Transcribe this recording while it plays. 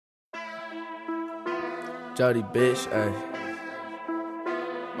Jody, bitch, ayy.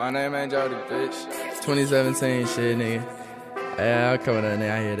 My name ain't Jody, bitch. 2017 shit, nigga. Ayy, I'm coming up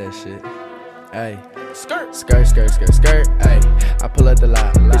there, I hear that shit. Ayy. Skirt, skirt, skirt, skirt, skirt, ayy. I pull up the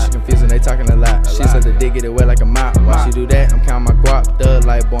lot, bitch, you confused when they talking a lot. She said the dick get it wet like a mop. While she do that, I'm counting my guap. Thug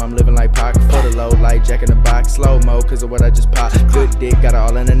like, boy, I'm living like Pac. For the low, like Jack in the Box. Slow mo, cause of what I just popped. Good dick, got it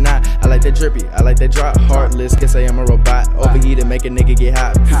all in a knot. I like that drippy, I like that drop. Heartless, guess I am a robot. Overheated, make a nigga get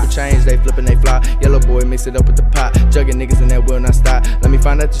hot. People change, they flippin', they fly. Yellow boy, mix it up with the pot. Jugging niggas in that will not stop. Let me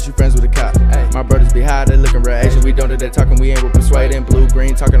find out that you friends with a cop. My brothers be high, they looking real Asian. We don't do that talking, we ain't with persuading. Blue,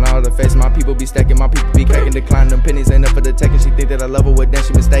 green, talking all the face. My people be stacking, my people be cracking. Declining them pennies, ain't up for the taking. She think that I love her, what then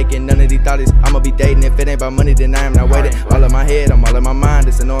she mistaken. None of these thoughts, I'ma be dating. If it ain't about money, then I am not waiting. All in my head, I'm all in my mind.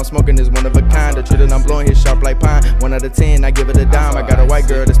 This and know I'm smoking is one of a kind. The truth that I'm blowing his sharp like pine. 1 out of 10, I give it a dime. I got a white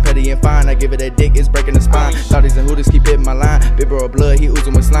girl that's petty and fine. I give it that dick, it's breaking the spine. Thotties and hooters keep hitting my line. Big bro of blood, he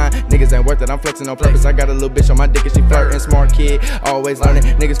oozing with slime. Niggas ain't worth it, I'm flexing on purpose. I got a little bitch on my dick and she flirting. Smart kid, always learning.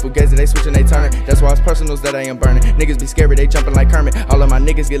 Niggas fugazi, they switching, they turning. That's why it's personals that I am burning. Niggas be scary, they jumping like Kermit. All of my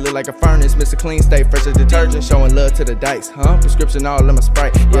niggas get lit like a furnace. Mr. Clean stay fresh as detergent. Showing love to the dice, huh? Prescription all in my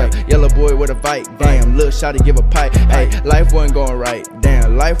Sprite. Yeah, yellow boy with a bite. Damn, little shotty give a pipe. Hey, life wasn't going right.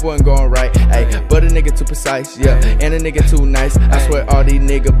 Damn, life wasn't going right. Hey, but a nigga too precise. Yeah, and a nigga too nice. I swear all these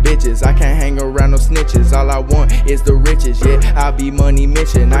nigga bitches, I can't hang around no snitches. All I want is the riches. Yeah, I be money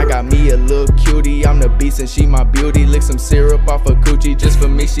mission. I got me a little cutie. I'm the beast and she my beauty. Lick some syrup off her coochie. Just for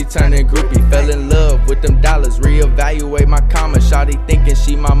me, she turning groupie. Fell in love with them dollars. Reevaluate my comma. Shawty thinking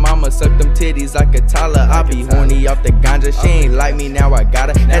she my mama. Suck them titties like a toddler. I be horny off the ganja. She ain't like me, now I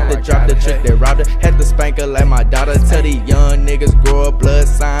got her. Had to drop the trick that robbed her. Had to spank her like my daughter. Tell these young niggas grow up, blood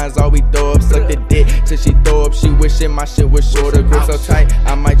signs. All we throw up, suck the dick till she throw up. She wishing my shit was shorter. Grip so tight,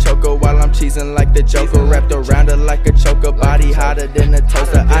 I might choke her while I'm cheesing like the Joker. Wrapped around her like a choker. Body hotter than a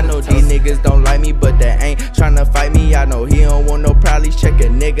toaster. I know these niggas don't like me, but they ain't tryna fight me. I know he don't want no problems. Check a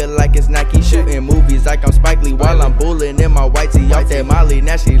nigga like it's Nike. Shooting movies like I'm Spike Lee while I'm bullying in my white tee. Off that Molly,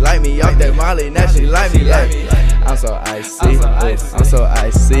 now she like me. Off that Molly, now she like me. I'm so icy, I'm so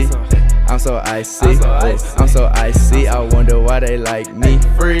icy, I'm so icy, I'm so icy. I wonder why they like me.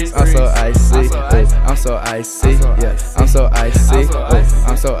 I'm so icy, I'm so icy, yeah. I'm so icy,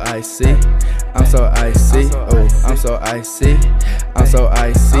 I'm so icy, I'm so icy, I'm so icy, I'm so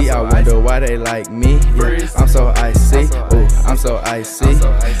icy. I wonder why they like me. I'm so icy, I'm so icy,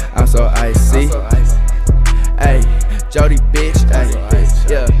 I'm so icy. Hey, Jody, bitch, ayy,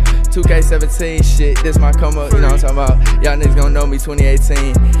 yeah. 2K17 shit, this my come up, you know what I'm talking about. Y'all niggas gon' know me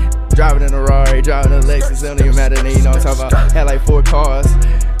 2018. Driving in a Rari, driving in a Lexus, it don't even matter, you know what I'm talking about. Had like 4 cars,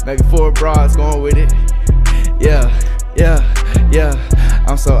 maybe 4 broads going with it. Yeah, yeah, yeah.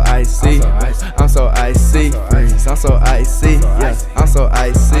 I'm so icy, I'm so icy, I'm so icy, yeah. I'm so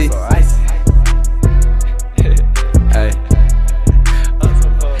icy. Hey,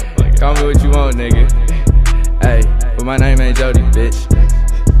 call me what you want, nigga. Hey, but my name ain't Jody, bitch.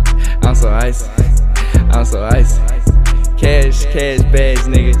 I'm so icy, I'm so icy. Cash bags,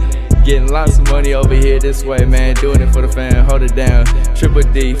 nigga. Getting lots of money over here this way, man. Doing it for the fam, hold it down. Triple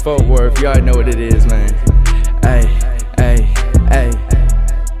D, Fort Worth, you already know what it is, man. Ay, ay, ay.